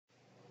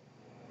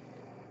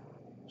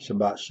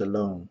Shabbat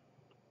Shalom.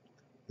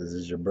 This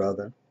is your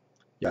brother,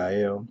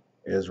 Yael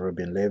Ezra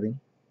Ben Levy,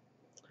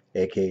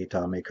 aka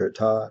Tommy Kurt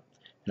Todd,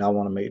 and I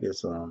want to make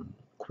this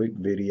quick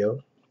video.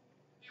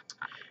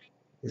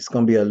 It's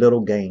going to be a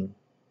little game.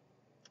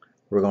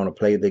 We're going to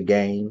play the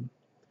game,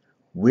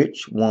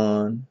 Which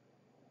One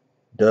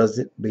Does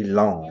It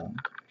Belong?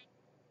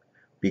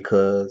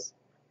 Because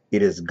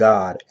it is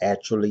God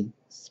actually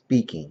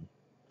speaking.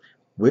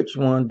 Which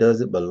one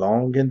does it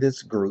belong in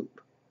this group?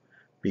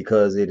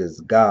 Because it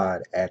is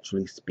God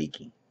actually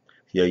speaking.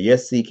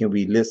 Yes, see, can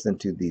we listen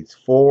to these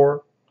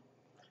 4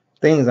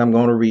 things I'm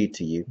going to read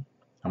to you?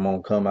 I'm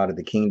going to come out of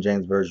the King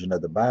James Version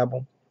of the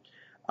Bible.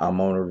 I'm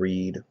going to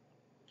read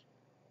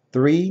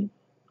 3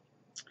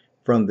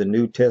 from the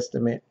New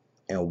Testament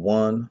and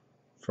 1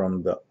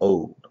 from the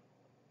Old.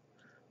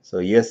 So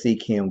yes, see,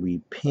 can we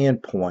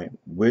pinpoint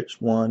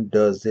which one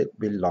does it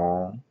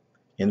belong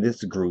in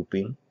this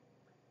grouping?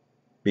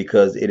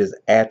 Because it is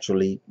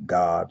actually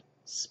God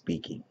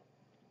speaking.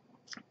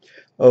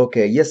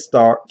 Okay, let's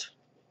start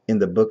in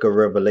the book of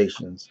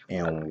Revelations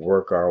and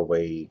work our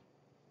way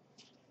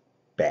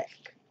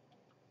back.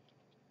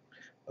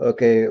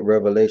 Okay,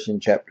 Revelation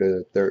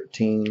chapter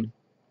 13,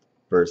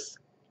 verse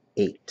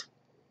 8.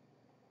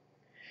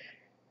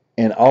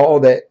 And all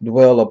that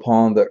dwell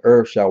upon the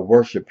earth shall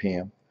worship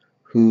him,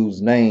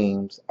 whose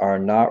names are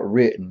not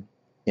written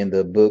in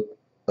the book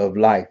of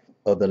life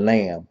of the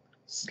Lamb,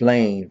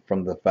 slain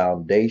from the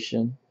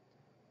foundation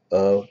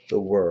of the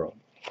world.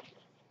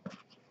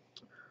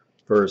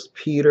 First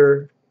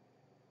Peter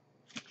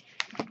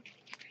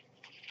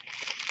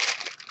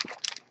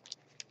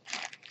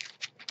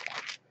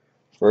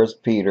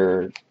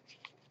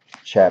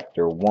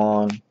chapter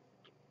 1,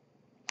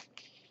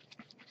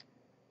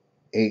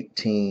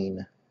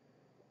 18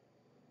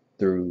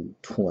 through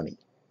 20.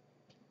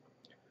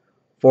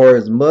 For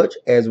as much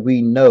as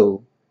we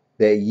know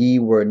that ye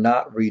were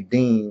not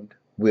redeemed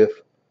with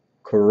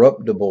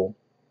corruptible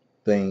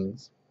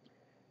things,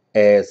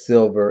 as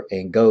silver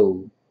and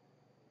gold,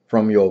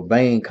 from your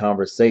vain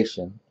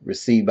conversation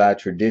received by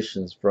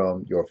traditions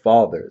from your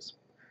fathers,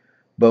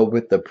 but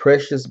with the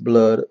precious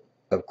blood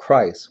of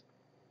Christ,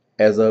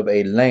 as of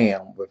a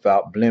lamb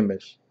without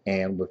blemish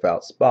and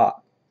without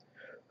spot,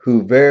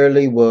 who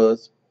verily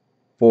was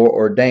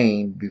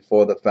foreordained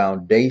before the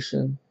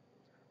foundation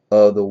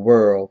of the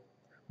world,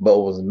 but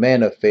was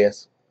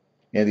manifest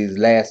in these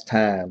last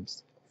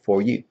times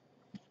for you.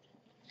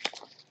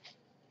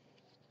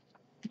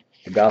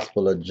 The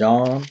Gospel of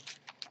John,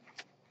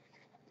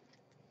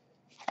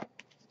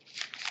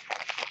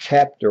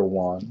 chapter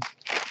 1,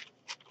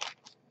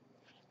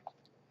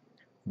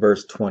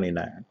 verse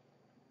 29.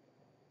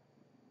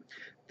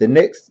 The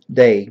next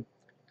day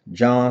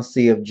John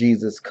seeth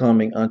Jesus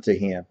coming unto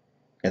him,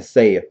 and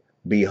saith,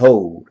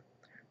 Behold,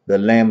 the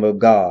Lamb of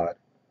God,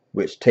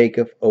 which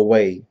taketh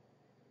away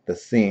the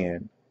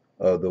sin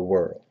of the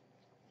world.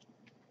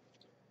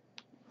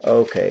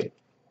 Okay,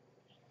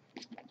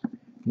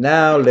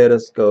 now let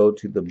us go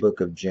to the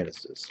book of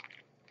Genesis,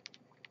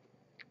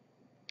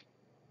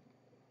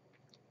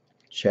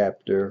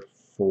 chapter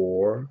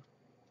 4,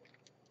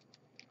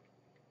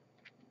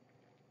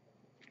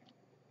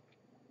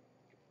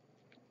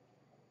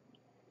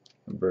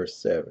 verse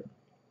 7.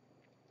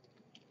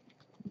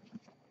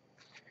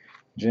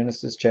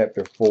 Genesis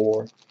chapter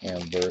 4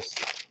 and verse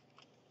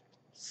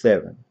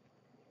 7.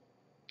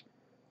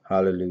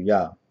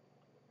 Hallelujah.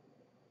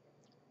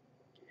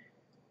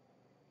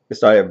 Let's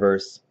start at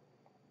verse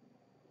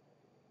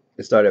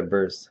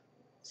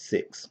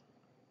 6.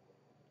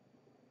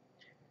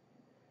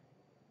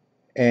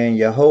 And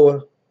Yahweh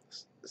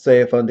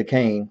saith unto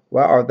Cain,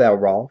 Why art thou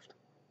wroth?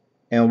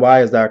 And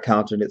why is thy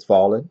countenance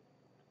fallen?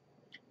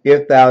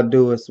 If thou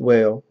doest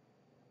well,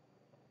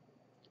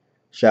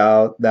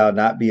 shalt thou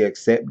not be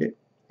accepted?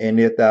 And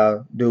if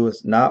thou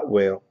doest not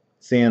well,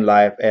 sin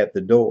lieth at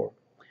the door.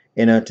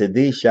 And unto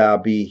thee shall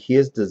be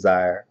his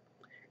desire,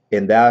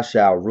 and thou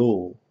shalt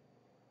rule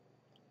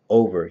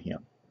over him.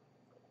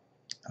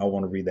 I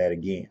want to read that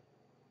again.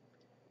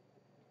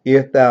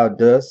 If thou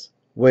dost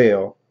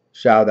well,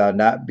 shalt thou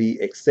not be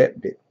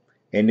accepted?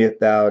 And if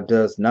thou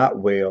dost not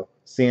well,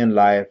 sin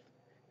lieth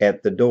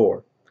at the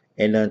door.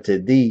 And unto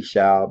thee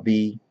shall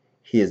be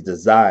his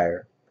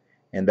desire,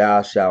 and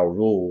thou shalt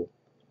rule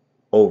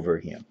over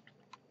him.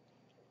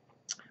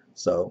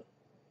 So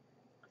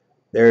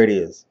there it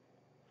is.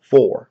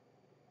 4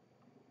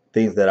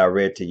 things that I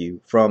read to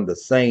you from the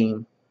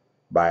same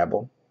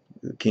Bible,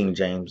 the King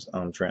James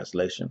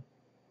translation.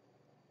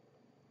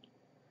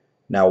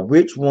 Now,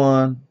 which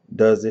one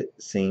does it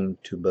seem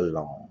to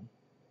belong?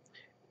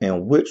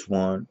 And which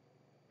one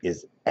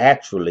is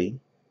actually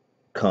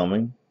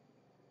coming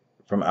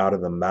from out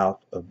of the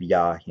mouth of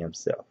Yah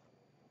himself?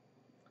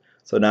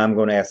 So now I'm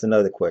going to ask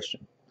another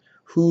question.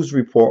 Whose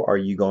report are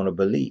you going to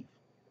believe?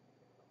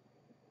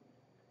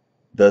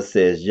 Thus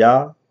says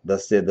Yah,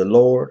 thus said the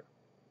Lord,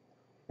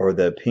 or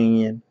the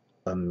opinion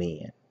of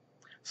men?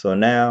 So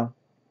now,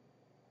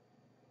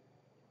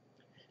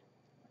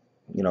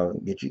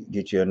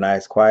 get you a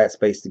nice quiet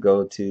space to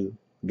go to,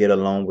 get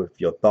along with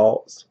your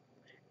thoughts,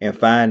 and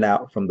find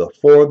out from the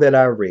 4 that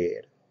I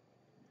read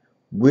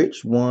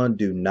which one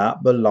do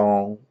not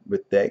belong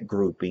with that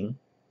grouping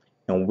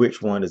and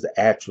which one is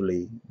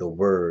actually the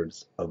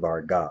words of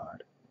our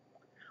God,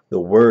 the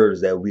words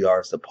that we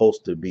are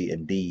supposed to be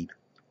indeed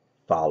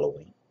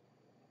following.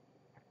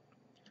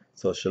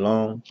 So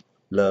shalom,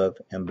 love,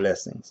 and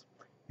blessings.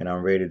 And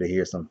I'm ready to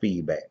hear some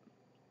feedback.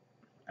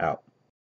 Out.